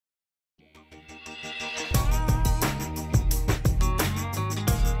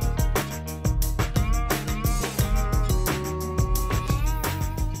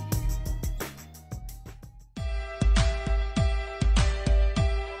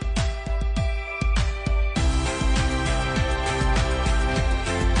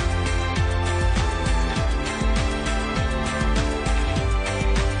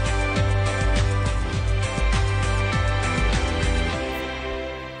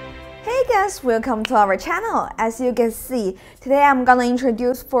guys, welcome to our channel. As you can see, today I'm gonna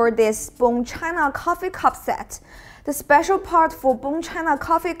introduce for this Bone China coffee cup set. The special part for Bone China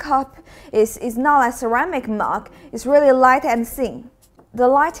coffee cup is not a ceramic mug, it's really light and thin. The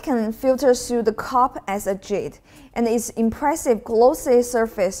light can filter through the cup as a jade, and its impressive glossy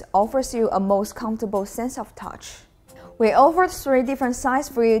surface offers you a most comfortable sense of touch. We offered 3 different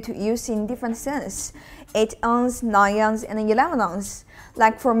sizes for you to use in different scents: 8 ounce, 9 ounce, and 11 ounce.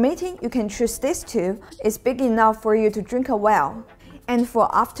 Like for meeting, you can choose these 2. It's big enough for you to drink a while. And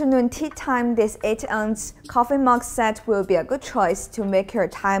for afternoon tea time, this 8 ounce coffee mug set will be a good choice to make your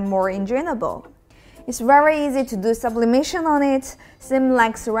time more enjoyable. It's very easy to do sublimation on it. Same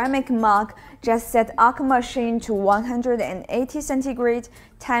like ceramic mug, just set arc machine to 180 centigrade,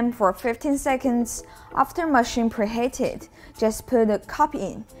 time for 15 seconds. After machine preheated, just put the cup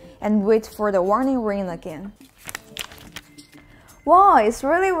in and wait for the warning ring again. Wow, it's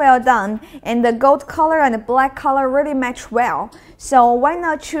really well done, and the gold color and the black color really match well. So why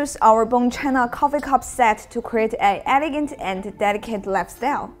not choose our Bone China coffee cup set to create an elegant and delicate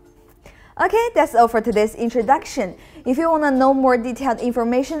lifestyle? Okay, that's all for today's introduction. If you want to know more detailed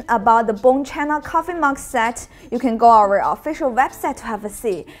information about the Bone China coffee mug set, you can go our official website to have a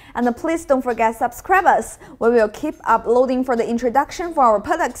see. And please don't forget to subscribe us. We will keep uploading for the introduction for our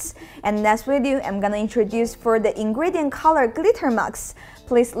products. And next video, I'm gonna introduce for the ingredient color glitter mugs.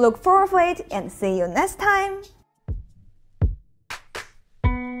 Please look forward for it and see you next time.